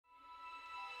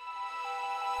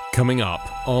Coming up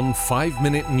on 5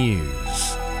 Minute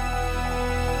News.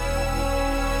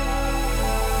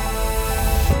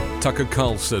 Tucker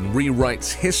Carlson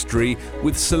rewrites history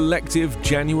with selective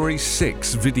January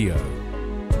 6 video.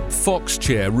 Fox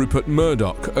chair Rupert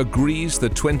Murdoch agrees the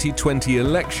 2020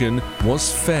 election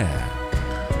was fair.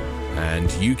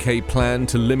 And UK plan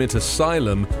to limit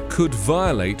asylum could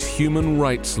violate human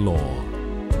rights law.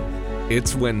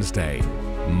 It's Wednesday,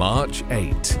 March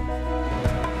 8.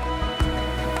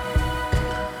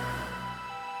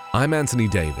 I'm Anthony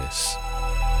Davis.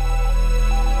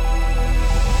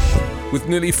 With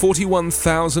nearly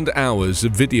 41,000 hours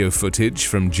of video footage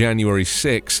from January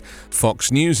 6,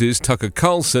 Fox News' Tucker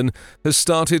Carlson has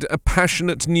started a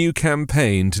passionate new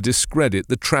campaign to discredit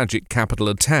the tragic Capitol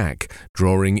attack,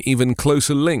 drawing even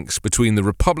closer links between the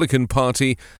Republican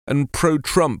Party and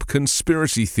pro-Trump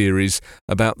conspiracy theories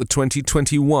about the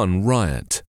 2021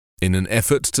 riot. In an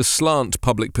effort to slant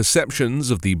public perceptions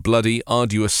of the bloody,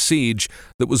 arduous siege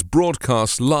that was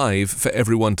broadcast live for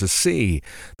everyone to see,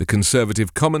 the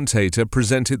conservative commentator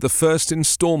presented the first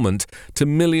installment to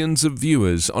millions of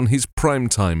viewers on his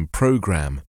primetime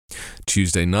program.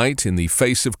 Tuesday night, in the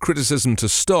face of criticism to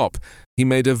stop, he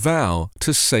made a vow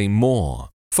to say more.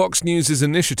 Fox News'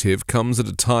 initiative comes at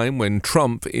a time when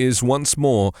Trump is once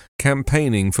more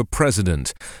campaigning for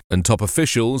president, and top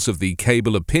officials of the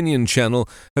cable opinion channel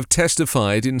have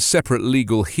testified in separate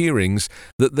legal hearings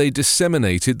that they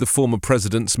disseminated the former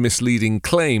president's misleading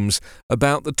claims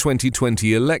about the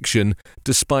 2020 election,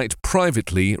 despite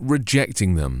privately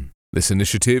rejecting them. This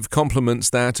initiative complements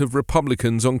that of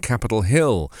Republicans on Capitol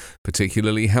Hill,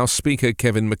 particularly House Speaker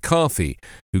Kevin McCarthy,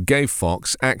 who gave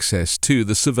Fox access to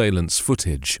the surveillance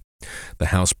footage. The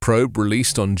House probe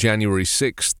released on January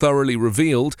 6 thoroughly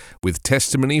revealed, with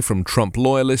testimony from Trump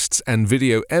loyalists and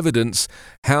video evidence,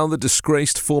 how the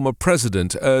disgraced former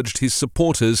president urged his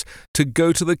supporters to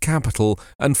go to the Capitol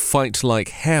and fight like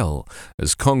hell,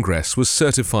 as Congress was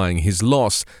certifying his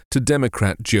loss to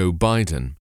Democrat Joe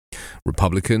Biden.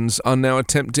 Republicans are now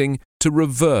attempting to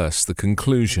reverse the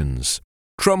conclusions.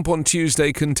 Trump on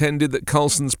Tuesday contended that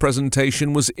Carlson's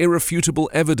presentation was irrefutable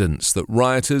evidence that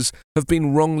rioters have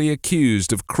been wrongly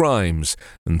accused of crimes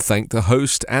and thanked the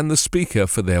host and the speaker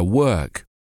for their work.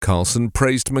 Carlson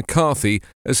praised McCarthy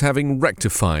as having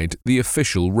rectified the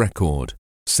official record.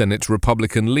 Senate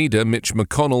Republican leader Mitch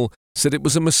McConnell said it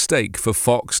was a mistake for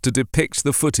Fox to depict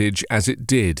the footage as it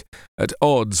did, at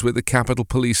odds with the Capitol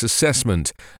Police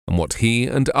assessment and what he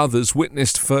and others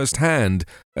witnessed firsthand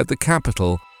at the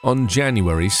Capitol on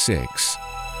January 6.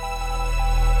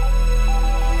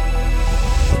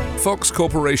 Fox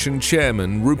Corporation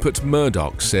chairman Rupert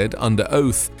Murdoch said under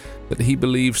oath that he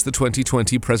believes the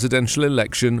 2020 presidential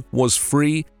election was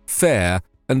free, fair,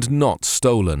 and not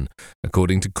stolen,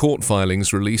 according to court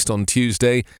filings released on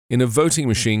Tuesday in a voting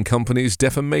machine company's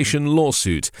defamation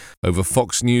lawsuit over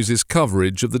Fox News'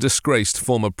 coverage of the disgraced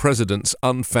former president's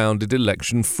unfounded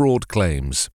election fraud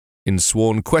claims. In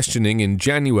sworn questioning in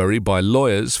January by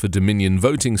lawyers for Dominion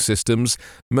Voting Systems,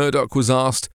 Murdoch was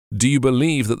asked, "Do you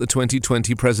believe that the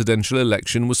 2020 presidential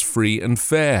election was free and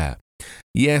fair?"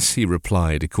 "Yes," he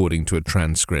replied, according to a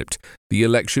transcript. "The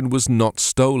election was not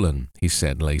stolen," he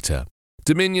said later.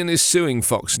 Dominion is suing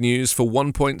Fox News for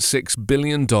 $1.6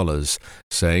 billion,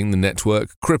 saying the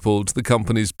network crippled the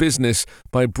company's business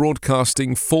by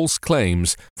broadcasting false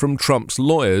claims from Trump's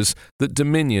lawyers that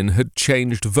Dominion had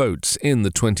changed votes in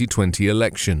the 2020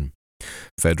 election.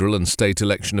 Federal and state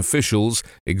election officials,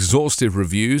 exhaustive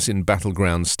reviews in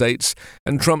battleground states,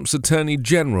 and Trump's attorney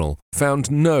general found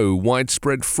no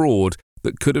widespread fraud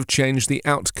that could have changed the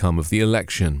outcome of the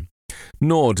election.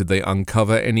 Nor did they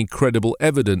uncover any credible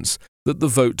evidence that the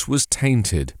vote was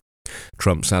tainted.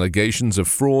 Trump's allegations of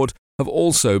fraud have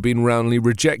also been roundly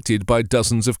rejected by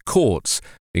dozens of courts,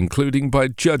 including by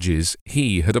judges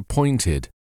he had appointed.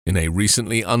 In a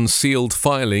recently unsealed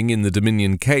filing in the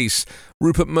Dominion case,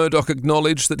 Rupert Murdoch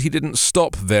acknowledged that he didn't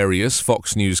stop various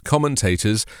Fox News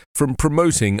commentators from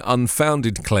promoting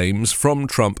unfounded claims from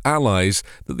Trump allies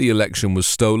that the election was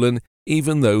stolen,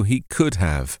 even though he could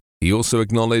have. He also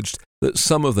acknowledged that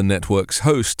some of the network's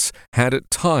hosts had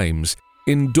at times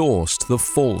endorsed the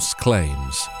false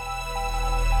claims.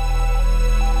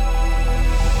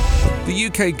 The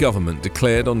UK government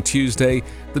declared on Tuesday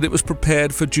that it was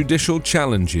prepared for judicial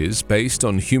challenges based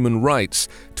on human rights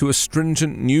to a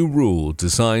stringent new rule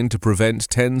designed to prevent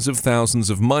tens of thousands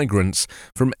of migrants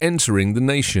from entering the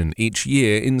nation each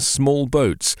year in small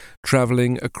boats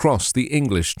travelling across the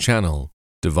English Channel.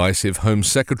 Divisive Home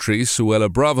Secretary Suella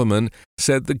Braverman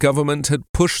said the government had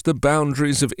pushed the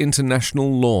boundaries of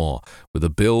international law with a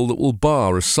bill that will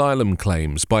bar asylum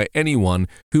claims by anyone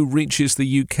who reaches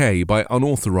the UK by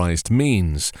unauthorised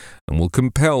means, and will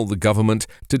compel the government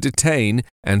to detain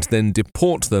and then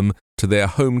deport them to their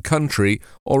home country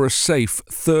or a safe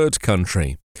third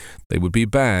country. They would be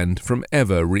banned from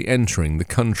ever re-entering the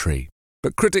country.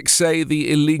 But critics say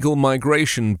the illegal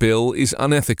migration bill is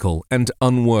unethical and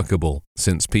unworkable,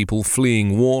 since people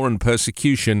fleeing war and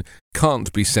persecution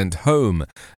can't be sent home,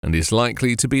 and is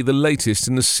likely to be the latest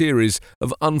in a series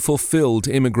of unfulfilled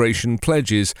immigration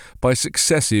pledges by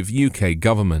successive UK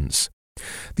governments.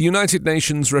 The United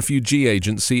Nations Refugee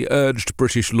Agency urged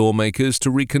British lawmakers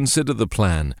to reconsider the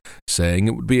plan, saying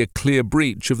it would be a clear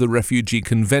breach of the Refugee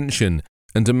Convention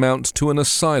and amount to an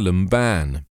asylum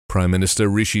ban. Prime Minister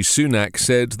Rishi Sunak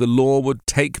said the law would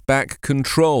take back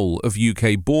control of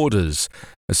UK borders,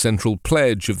 a central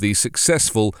pledge of the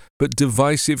successful but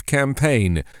divisive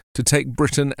campaign to take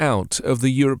Britain out of the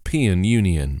European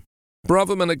Union.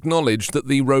 Braverman acknowledged that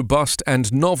the robust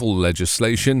and novel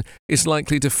legislation is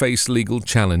likely to face legal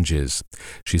challenges.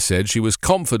 She said she was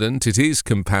confident it is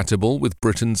compatible with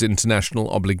Britain's international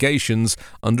obligations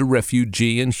under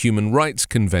refugee and human rights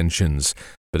conventions,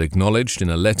 but acknowledged in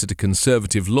a letter to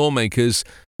Conservative lawmakers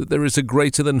that there is a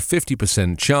greater than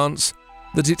 50% chance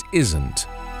that it isn't.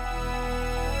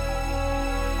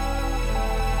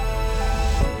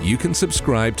 You can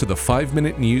subscribe to the 5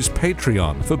 Minute News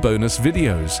Patreon for bonus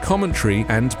videos, commentary,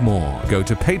 and more. Go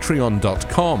to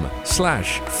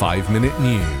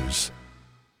patreon.com/5minutenews.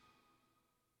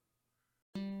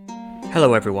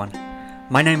 Hello everyone,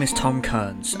 my name is Tom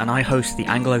Kearns and I host the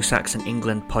Anglo-Saxon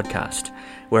England podcast,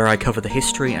 where I cover the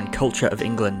history and culture of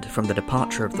England from the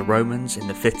departure of the Romans in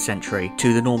the 5th century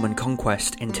to the Norman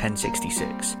conquest in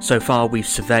 1066. So far we've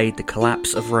surveyed the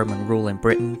collapse of Roman rule in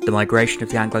Britain, the migration of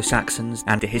the Anglo-Saxons,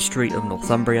 and the history of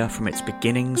Northumbria from its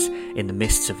beginnings in the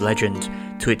mists of legend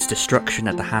to its destruction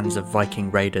at the hands of Viking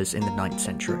raiders in the 9th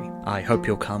century. I hope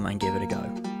you'll come and give it a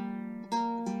go.